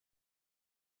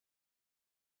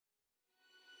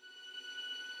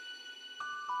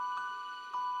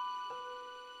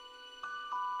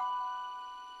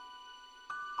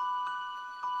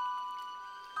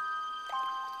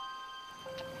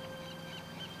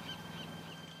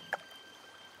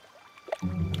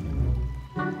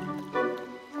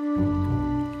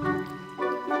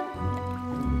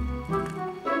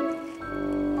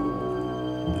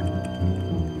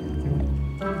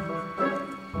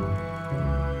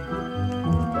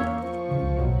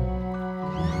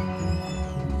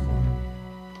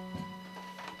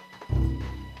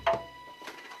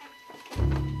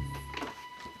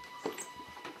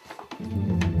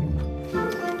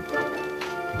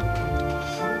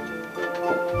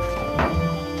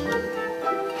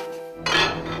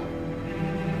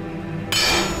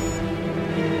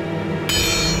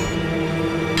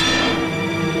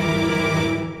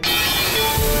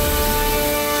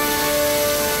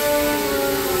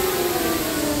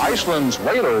Iceland's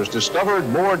whalers discovered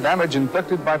more damage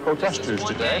inflicted by protesters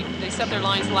today. They set their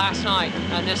lines last night,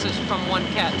 and this is from one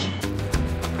catch.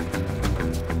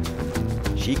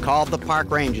 She called the park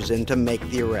rangers in to make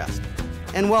the arrest,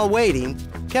 and while waiting,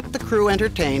 kept the crew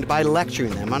entertained by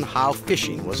lecturing them on how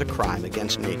fishing was a crime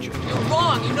against nature. You're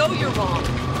wrong. You know you're wrong.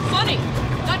 Funny.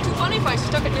 Not too funny if I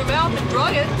stuck it in your mouth and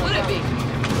drug it, would it be?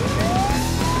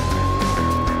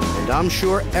 And I'm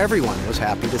sure everyone was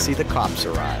happy to see the cops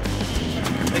arrive.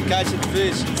 They're catching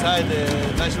fish inside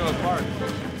the national park.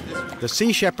 The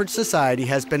Sea Shepherd Society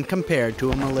has been compared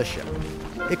to a militia.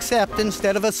 Except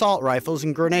instead of assault rifles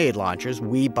and grenade launchers,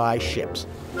 we buy ships.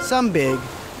 Some big,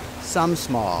 some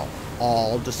small,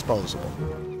 all disposable.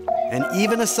 And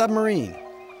even a submarine.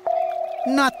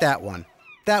 Not that one.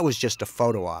 That was just a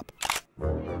photo op.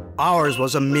 Ours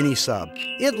was a mini sub.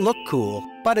 It looked cool,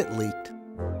 but it leaked.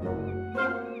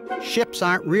 Ships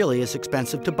aren't really as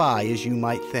expensive to buy as you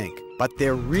might think, but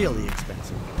they're really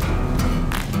expensive.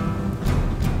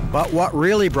 But what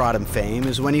really brought him fame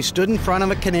is when he stood in front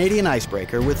of a Canadian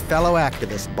icebreaker with fellow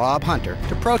activist Bob Hunter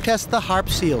to protest the harp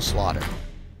seal slaughter.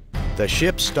 The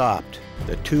ship stopped,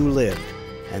 the two lived,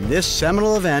 and this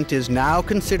seminal event is now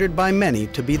considered by many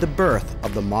to be the birth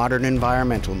of the modern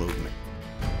environmental movement.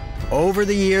 Over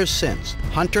the years since,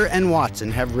 Hunter and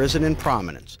Watson have risen in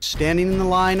prominence, standing in the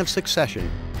line of succession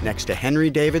next to Henry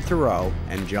David Thoreau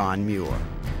and John Muir.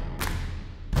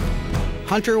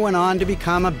 Hunter went on to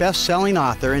become a best-selling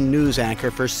author and news anchor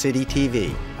for City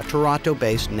TV, a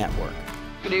Toronto-based network.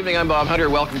 Good evening, I'm Bob Hunter.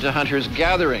 Welcome to Hunter's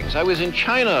Gatherings. I was in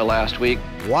China last week.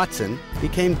 Watson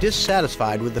became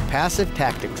dissatisfied with the passive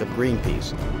tactics of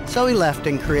Greenpeace, so he left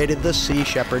and created the Sea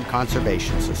Shepherd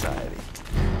Conservation Society.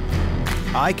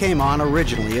 I came on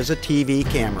originally as a TV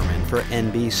cameraman for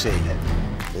NBC.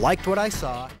 Liked what I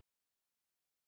saw.